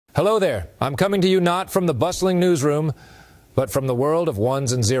Hello there. I'm coming to you not from the bustling newsroom, but from the world of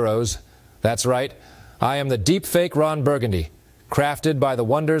ones and zeros. That's right. I am the DeepFake Ron Burgundy, crafted by the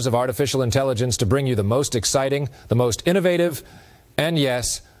wonders of artificial intelligence to bring you the most exciting, the most innovative, and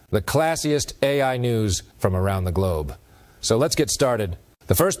yes, the classiest AI news from around the globe. So let's get started.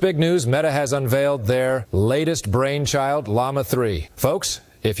 The first big news, Meta has unveiled their latest brainchild, Llama 3. Folks,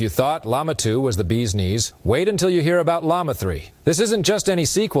 if you thought Llama 2 was the bee's knees, wait until you hear about Llama 3. This isn't just any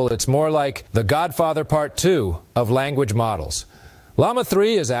sequel, it's more like The Godfather Part 2 of language models. Llama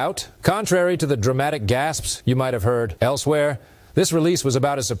 3 is out. Contrary to the dramatic gasps you might have heard elsewhere, this release was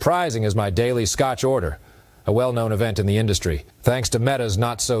about as surprising as my daily Scotch order, a well-known event in the industry, thanks to Meta's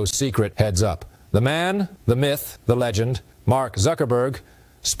not-so-secret heads-up. The man, the myth, the legend, Mark Zuckerberg,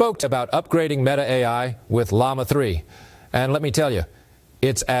 spoke about upgrading Meta AI with Llama 3. And let me tell you,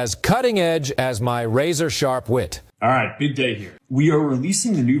 it's as cutting-edge as my razor-sharp wit. All right, big day here. We are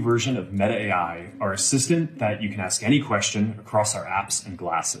releasing the new version of Meta AI, our assistant that you can ask any question across our apps and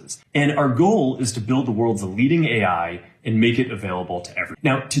glasses. And our goal is to build the world's leading AI and make it available to everyone.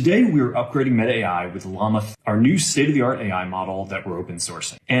 Now, today we are upgrading Meta AI with Llama, our new state-of-the-art AI model that we're open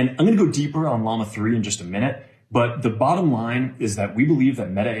sourcing. And I'm going to go deeper on Llama 3 in just a minute. But the bottom line is that we believe that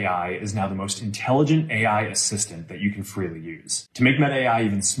Meta AI is now the most intelligent AI assistant that you can freely use. To make Meta AI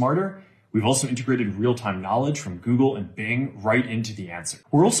even smarter, we've also integrated real-time knowledge from Google and Bing right into the answer.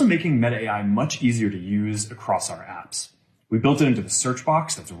 We're also making Meta AI much easier to use across our apps. We built it into the search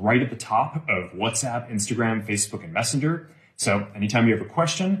box that's right at the top of WhatsApp, Instagram, Facebook, and Messenger. So anytime you have a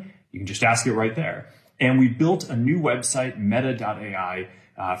question, you can just ask it right there. And we built a new website, meta.ai,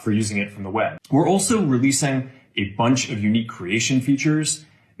 for using it from the web. We're also releasing a bunch of unique creation features.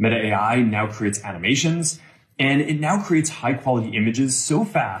 Meta AI now creates animations, and it now creates high quality images so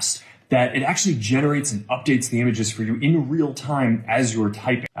fast that it actually generates and updates the images for you in real time as you're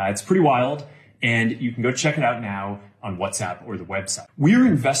typing. It's pretty wild, and you can go check it out now on WhatsApp or the website. We are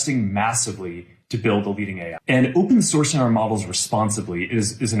investing massively to build the leading AI. And open sourcing our models responsibly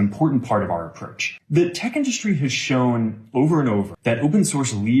is an important part of our approach. The tech industry has shown over and over that open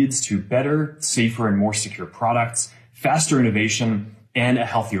source leads to better, safer, and more secure products, faster innovation, and a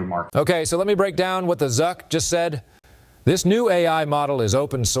healthier market. Okay, so let me break down what the Zuck just said. This new AI model is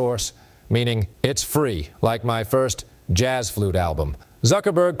open source, meaning it's free, like my first jazz flute album.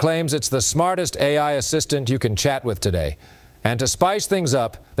 Zuckerberg claims it's the smartest AI assistant you can chat with today. And to spice things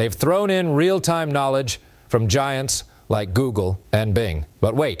up, they've thrown in real-time knowledge from giants like Google and Bing.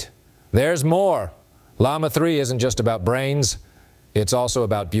 But wait, there's more. Llama 3 isn't just about brains, it's also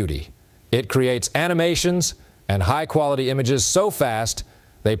about beauty. It creates animations and high-quality images so fast,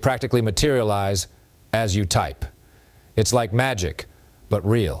 they practically materialize as you type. It's like magic, but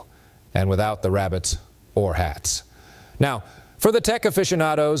real, and without the rabbits or hats. Now, for the tech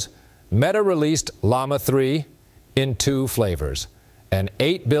aficionados, Meta released Llama 3 in two flavors, an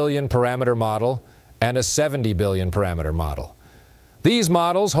 8 billion parameter model and a 70 billion parameter model. These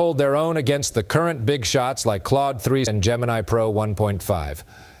models hold their own against the current big shots like Claude 3 and Gemini Pro 1.5.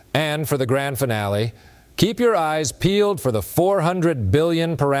 And for the grand finale, keep your eyes peeled for the 400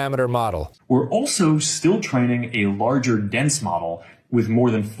 billion parameter model. We're also still training a larger, dense model with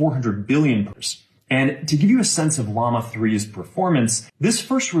more than 400 billion pairs. And to give you a sense of Llama 3's performance, this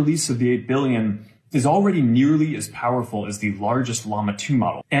first release of the 8 billion is already nearly as powerful as the largest Llama 2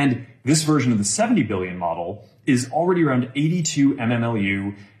 model. And this version of the 70 billion model is already around 82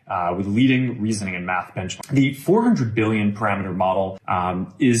 mmLU with leading reasoning and math benchmark. The 400 billion parameter model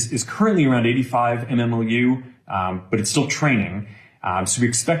is currently around 85 mmLU, but it's still training. So we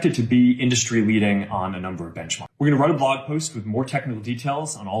expect it to be industry leading on a number of benchmarks. We're going to write a blog post with more technical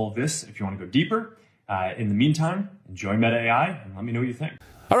details on all of this if you want to go deeper. In the meantime, enjoy Meta AI and let me know what you think.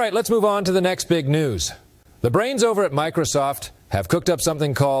 All right, let's move on to the next big news. The brains over at Microsoft have cooked up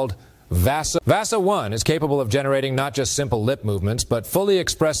something called VASA. VASA 1 is capable of generating not just simple lip movements, but fully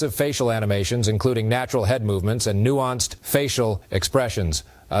expressive facial animations, including natural head movements and nuanced facial expressions.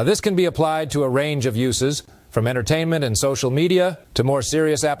 This can be applied to a range of uses, from entertainment and social media to more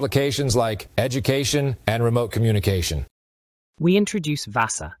serious applications like education and remote communication. We introduce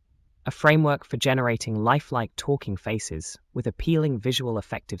VASA, a framework for generating lifelike talking faces with appealing visual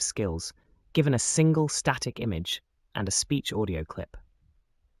effective skills, given a single static image and a speech audio clip.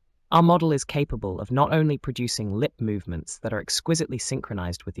 Our model is capable of not only producing lip movements that are exquisitely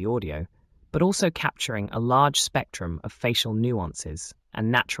synchronized with the audio, but also capturing a large spectrum of facial nuances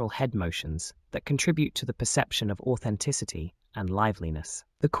and natural head motions that contribute to the perception of authenticity and liveliness.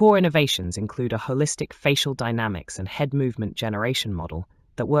 The core innovations include a holistic facial dynamics and head movement generation model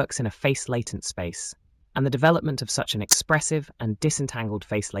that works in a face-latent space, and the development of such an expressive and disentangled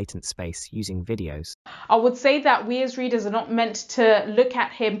face latent space using videos. I would say that we as readers are not meant to look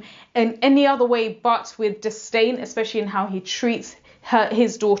at him in any other way but with disdain, especially in how he treats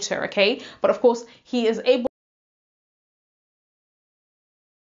his daughter, okay? But of course, he is able.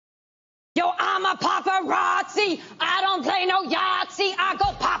 Yo, I'm a paparazzi. I don't play no Yahtzee. I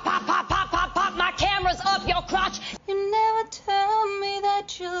go pop, pop, pop, pop, pop, pop. My camera's up your crotch. You never tell me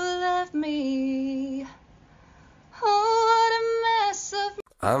that you love me. Oh, what a mess of.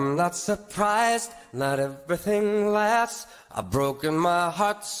 I'm not surprised, not everything lasts. I've broken my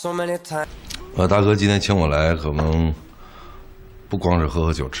heart so many times. 大哥今天请我来，可能不光是喝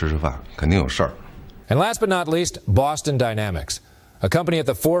喝酒、吃吃饭，肯定有事儿。 And last but not least, Boston Dynamics, a company at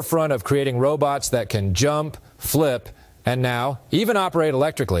the forefront of creating robots that can jump, flip, and now even operate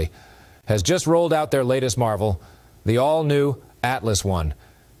electrically, has just rolled out their latest marvel, the all-new Atlas One.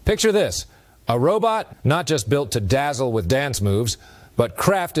 Picture this, a robot not just built to dazzle with dance moves, but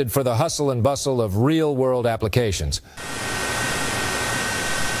crafted for the hustle and bustle of real-world applications.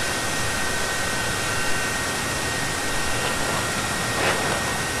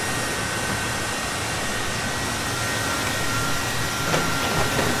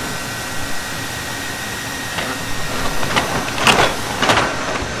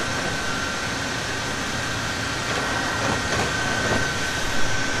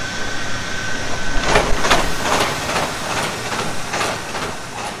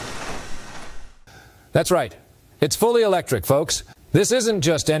 That's right. It's fully electric, folks. This isn't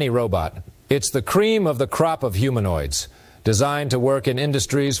just any robot. It's the cream of the crop of humanoids, designed to work in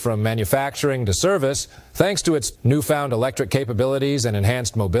industries from manufacturing to service, thanks to its newfound electric capabilities and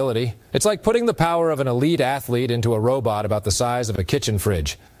enhanced mobility. It's like putting the power of an elite athlete into a robot about the size of a kitchen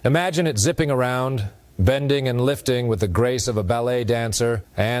fridge. Imagine it zipping around, bending and lifting with the grace of a ballet dancer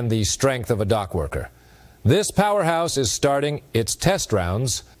and the strength of a dock worker. This powerhouse is starting its test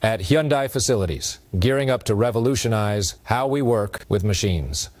rounds at Hyundai facilities, gearing up to revolutionize how we work with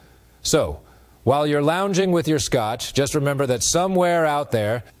machines. So, while you're lounging with your scotch, just remember that somewhere out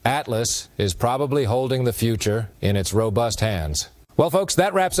there, Atlas is probably holding the future in its robust hands. Well, folks,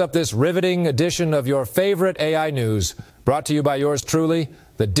 that wraps up this riveting edition of your favorite AI news, brought to you by yours truly,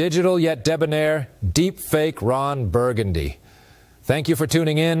 the digital yet debonair DeepFake Ron Burgundy. Thank you for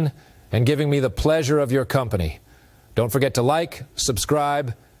tuning in and giving me the pleasure of your company. Don't forget to like,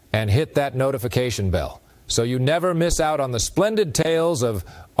 subscribe, and hit that notification bell so you never miss out on the splendid tales of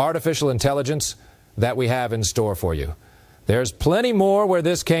artificial intelligence that we have in store for you. There's plenty more where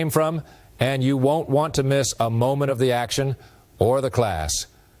this came from, and you won't want to miss a moment of the action or the class.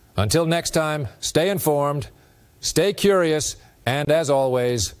 Until next time, stay informed, stay curious, and as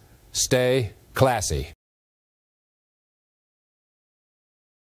always, stay classy.